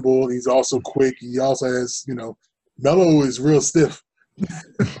also nimble, he's also quick. He also has, Melo is real stiff.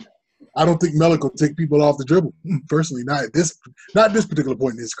 I don't think Melo can take people off the dribble. Personally, not at this particular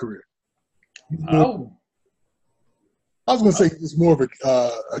point in his career. Oh. I was going to say he's more of a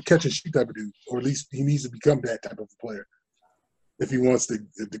catch and shoot type of dude, or at least he needs to become that type of a player if he wants to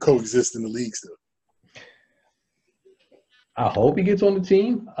coexist in the league still. I hope he gets on the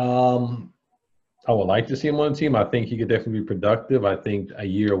team. I would like to see him on the team. I think he could definitely be productive. I think a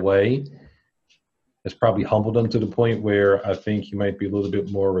year away has probably humbled him to the point where I think he might be a little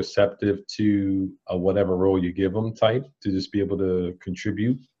bit more receptive to whatever role you give him type to just be able to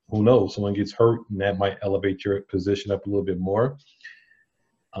contribute. Who knows? Someone gets hurt, and that might elevate your position up a little bit more.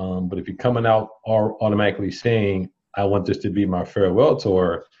 But if you're coming out automatically saying, I want this to be my farewell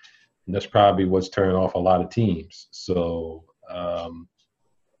tour, that's probably what's turning off a lot of teams. So I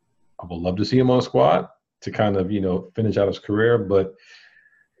would love to see him on a squad to kind of, finish out his career, but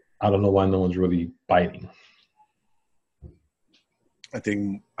I don't know why no one's really biting. I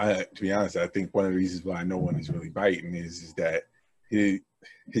think, to be honest, I think one of the reasons why no one is really biting is that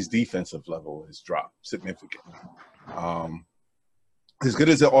his defensive level has dropped significantly. As good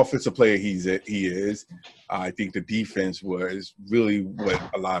as an offensive player he is, I think the defense was really what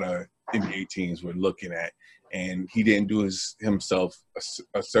a lot of NBA teams were looking at, and he didn't do himself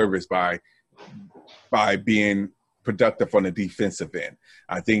a service by being productive on the defensive end.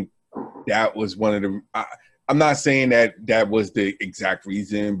 I think that was one of the. I'm not saying that was the exact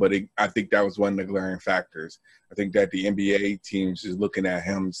reason, but I think that was one of the glaring factors. I think that the NBA teams is looking at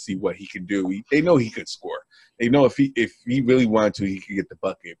him to see what he can do. They know he could score. They know if he really wanted to, he could get the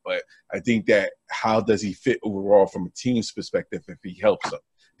bucket. But I think that how does he fit overall from a team's perspective if he helps them?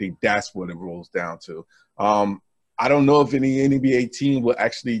 I think that's what it rolls down to. I don't know if any NBA team will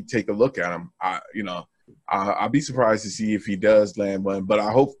actually take a look at him. I'll be surprised to see if he does land one, but I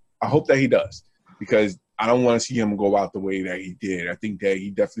hope that he does, because I don't want to see him go out the way that he did. I think that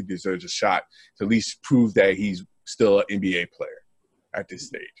he definitely deserves a shot to at least prove that he's still an NBA player at this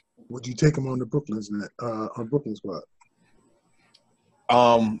stage. Would you take him on the Brooklyn squad?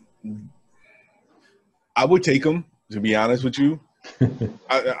 I would take him, to be honest with you.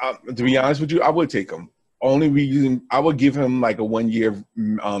 I would take him. Only reason I would give him like a 1-year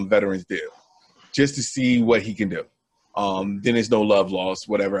veterans deal just to see what he can do. Then there's no love lost.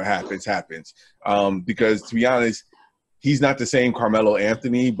 Whatever happens. Because to be honest, he's not the same Carmelo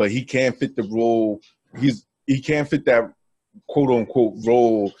Anthony, but he can fit the role. He can fit that quote unquote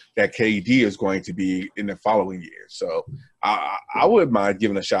role that KD is going to be in the following year. So I wouldn't mind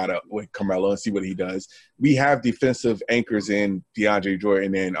giving a shot up with Carmelo and see what he does. We have defensive anchors in DeAndre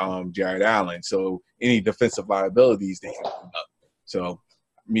Jordan and Jared Allen. So any defensive liabilities they can come up. So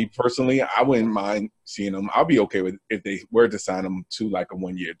me personally, I wouldn't mind seeing him. I'll be okay with if they were to sign him to like a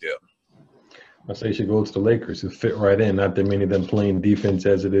 1-year deal. I say he should go to the Lakers. He'll fit right in. Not that many of them playing defense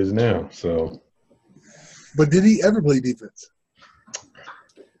as it is now. So, but did he ever play defense?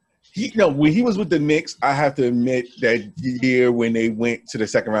 When he was with the Knicks, I have to admit that year when they went to the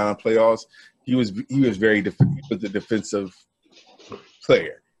second round of playoffs, he was very he was a defensive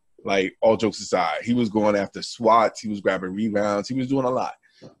player. Like, all jokes aside, he was going after swats, he was grabbing rebounds, he was doing a lot.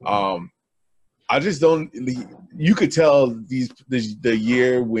 I just don't. You could tell the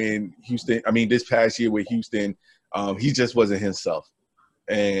year when Houston. I mean, this past year with Houston, he just wasn't himself,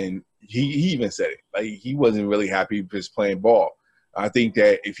 and he even said it. Like, he wasn't really happy just playing ball. I think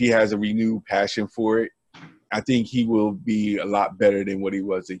that if he has a renewed passion for it, I think he will be a lot better than what he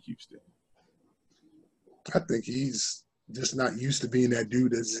was in Houston. I think he's just not used to being that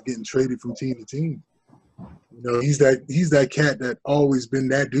dude that's just getting traded from team to team. You know, he's that cat that always been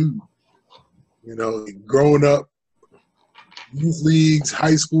that dude. You know, growing up, youth leagues,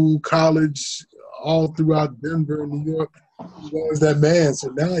 high school, college, all throughout Denver and New York, he was that man. So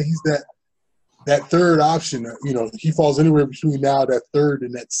now he's that third option. You know, he falls anywhere between now that third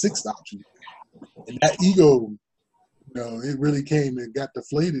and that sixth option. And that ego, you know, it really came and got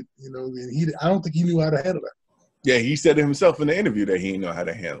deflated. You know, and I don't think he knew how to handle that. Yeah, he said it himself in the interview that he didn't know how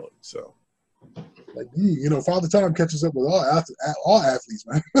to handle it. So, like, you know, Father Time catches up with all athletes,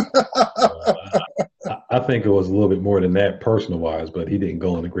 man. I think it was a little bit more than that, personal-wise, but he didn't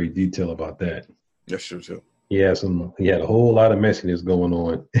go into great detail about that. That's true too. He had a whole lot of messiness going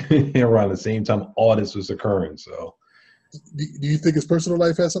on around the same time all this was occurring. So, do you think his personal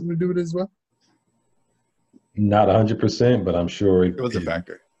life has something to do with it as well? Not 100%, but I'm sure it was a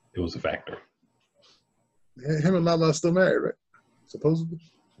factor. It was a factor. Him and Lala are still married, right? Supposedly.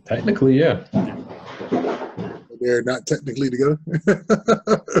 Technically, yeah. They're not technically together.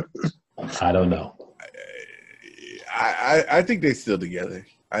 I don't know. I think they're still together.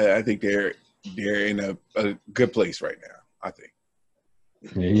 I think they're in a good place right now. I think.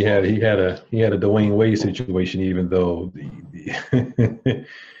 Yeah, he had a Dwayne Wade situation, even though the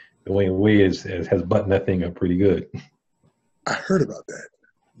Dwayne Wade has buttoned that thing up pretty good. I heard about that.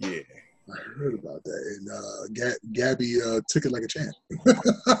 Yeah. I heard about that, and Gabby took it like a champ.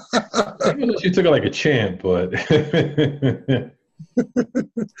 She took it like a champ, but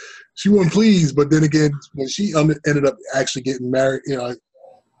she wasn't pleased. But then again, when she ended up actually getting married, you know,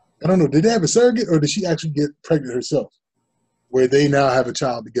 I don't know, did they have a surrogate or did she actually get pregnant herself, where they now have a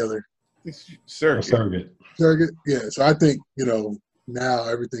child together? Surrogate. Surrogate, yeah. So I think, you know, now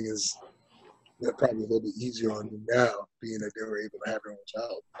everything is probably a little bit easier on them now, being that they were able to have their own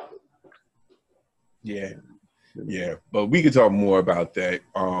child. Yeah, but we could talk more about that.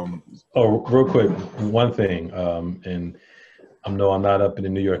 Real quick, one thing, and I know I'm not up in the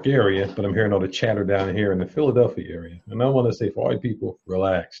New York area, but I'm hearing all the chatter down here in the Philadelphia area, and I want to say for all you people,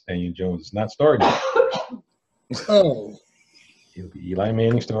 relax. Daniel Jones is not starting. Oh, it'll be Eli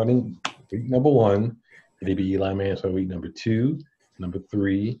Manning starting week number 1. It'll be Eli Manning starting week number 2, number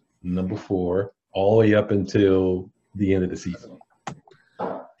 3, number 4, all the way up until the end of the season.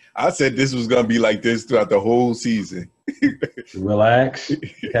 I said this was going to be like this throughout the whole season. Relax.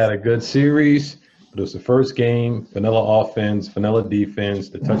 Had a good series, but it was the first game. Vanilla offense, vanilla defense.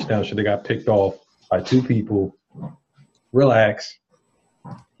 The touchdown should have got picked off by 2 people. Relax.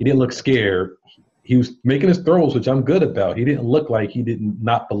 He didn't look scared. He was making his throws, which I'm good about. He didn't look like he did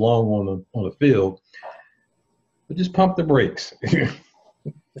not belong on the field. But just pump the brakes.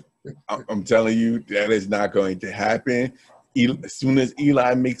 I'm telling you, that is not going to happen. As soon as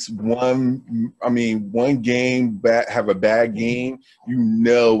Eli makes one game have a bad game, you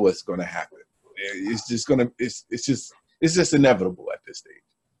know what's going to happen. It's just inevitable at this stage.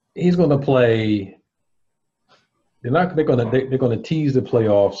 He's going to play. They're going to tease the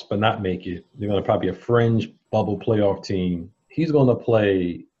playoffs but not make it. They're going to probably be a fringe bubble playoff team. He's going to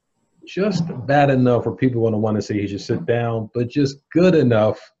play just bad enough for people going to want to say he should sit down, but just good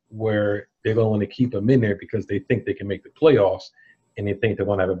enough where they're going to want to keep him in there because they think they can make the playoffs, and they think they're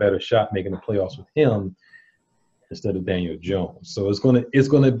going to have a better shot making the playoffs with him instead of Daniel Jones. So it's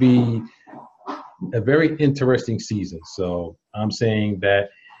going to be a very interesting season. So I'm saying that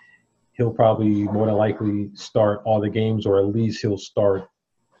he'll probably more than likely start all the games, or at least he'll start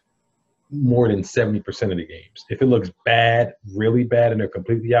more than 70% of the games. If it looks bad, really bad, and they're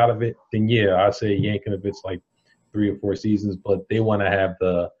completely out of it, then yeah, I say yank him if it's like 3 or 4 seasons, but they want to have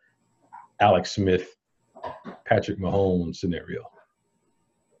the Alex Smith, Patrick Mahomes scenario.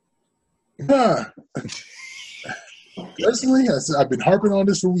 Personally, I've been harping on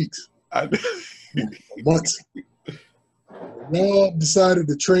this for weeks. Months. Rob decided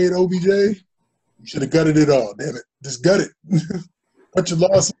to trade OBJ. You should have gutted it all. Damn it. Just gut it. Cut your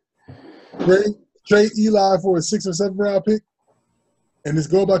loss. Trade Eli for a 6th or 7th round pick. and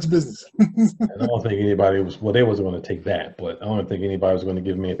just go about your business. And I don't think anybody was, well, they wasn't going to take that, but I don't think anybody was going to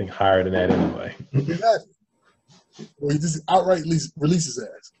give me anything higher than that anyway. Exactly. Or he just outright release his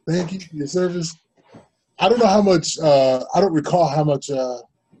ass. Thank you for your service. I don't know how much, I don't recall how much,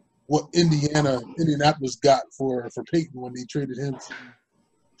 what Indianapolis got for Peyton when they traded him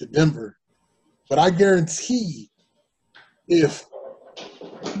to Denver. But I guarantee if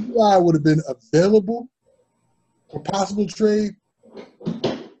Eli would have been available for possible trade,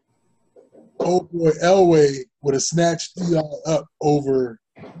 oh boy, Elway would have snatched Eli up over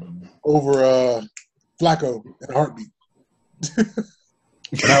Flacco in a heartbeat.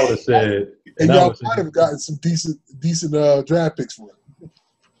 And I would have said, and y'all might have gotten some decent draft picks for him.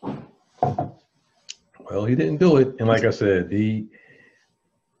 Well, he didn't do it, and like I said, he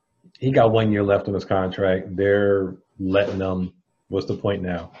got 1 year left on his contract. They're letting him. What's the point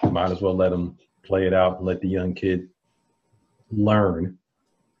now? Might as well let him play it out and let the young kid learn,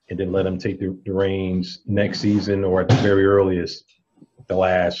 and then let him take the reins next season, or at the very earliest, the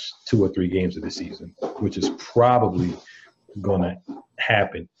last 2 or 3 games of the season, which is probably going to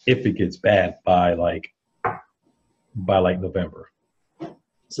happen if it gets bad by November.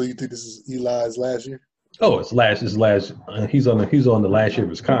 So you think this is Eli's last year? Oh, it's last. He's on the last year of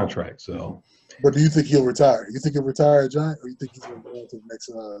his contract. So, but do you think he'll retire? You think he'll retire a Giant, or you think he's going to go on to the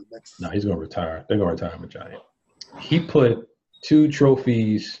next? No, he's going to retire. They're going to retire him a Giant. He put 2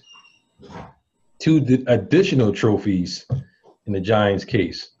 additional trophies in the Giants'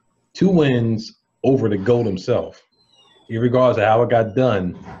 case. 2 wins over the GOAT himself. Regardless of how it got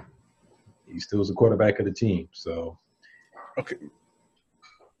done, he still is the quarterback of the team. So, okay.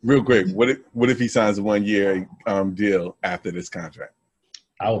 Real quick, what if he signs a 1 year deal after this contract?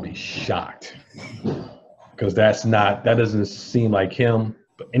 I would be shocked because that doesn't seem like him.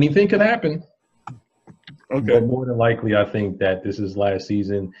 But anything could happen. Okay. But more than likely, I think that this is last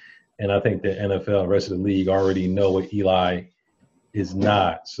season, and I think the NFL, the rest of the league, already know what Eli is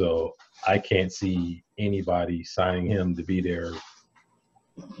not. So I can't see anybody signing him to be their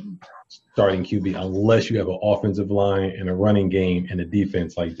starting QB unless you have an offensive line and a running game and a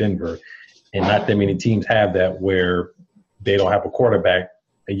defense like Denver. And not that many teams have that where they don't have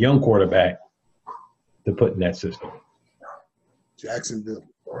a young quarterback to put in that system. Jacksonville.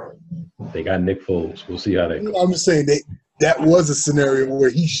 They got Nick Foles. We'll see how that goes. I'm just saying that was a scenario where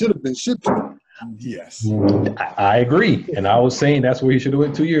he should have been shipped. Yes. I agree. And I was saying that's where he should have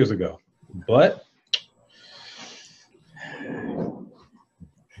went 2 years ago. But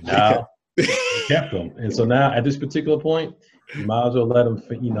now he kept him. And so now at this particular point, you might as well let him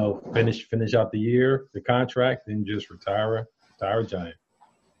finish out the year, the contract, and just retire a Giant.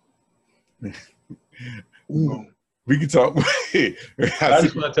 We can talk. I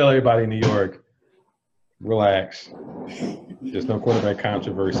just want to tell everybody in New York, relax. There's no quarterback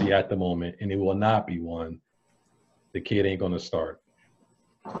controversy at the moment, and it will not be one. The kid ain't going to start.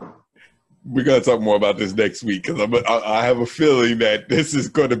 We're going to talk more about this next week because I have a feeling that this is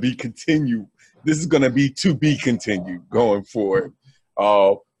going to be continued. This is going to be continued going forward.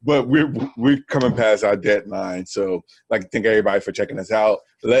 But we're coming past our deadline. So I'd like to thank everybody for checking us out.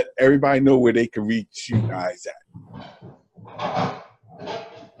 Let everybody know where they can reach you guys at.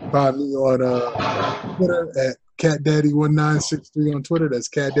 Find me on Twitter at CatDaddy1963 on Twitter. That's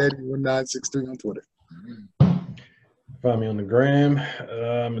CatDaddy1963 on Twitter. Find me on the gram.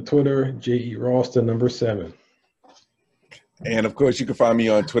 On Twitter, JE Ralston #7. And, of course, you can find me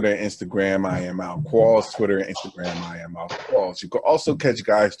on Twitter and Instagram. I am Al Qualls. Twitter and Instagram, I am Al Qualls. You can also catch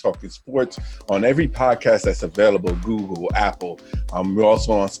Guys Talking Sports on every podcast that's available, Google, Apple. We're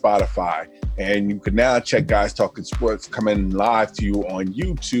also on Spotify. And you can now check Guys Talking Sports coming live to you on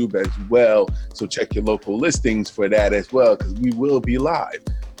YouTube as well. So check your local listings for that as well, because we will be live.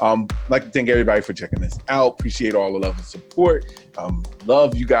 I'd like to thank everybody for checking us out. Appreciate all the love and support.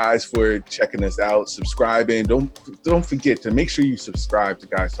 Love you guys for checking us out, subscribing. Don't forget to make sure you subscribe to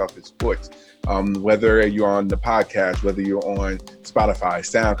Guys Talking Sports. Whether you're on the podcast, whether you're on Spotify,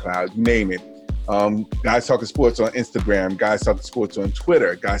 SoundCloud, you name it. Guys Talking Sports on Instagram, Guys Talking Sports on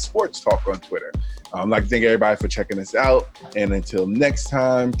Twitter, Guys Sports Talk on Twitter. I'd like to thank everybody for checking us out. And until next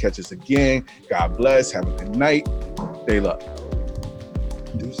time, catch us again. God bless. Have a good night. Stay love.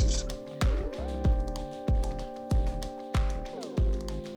 Deuces.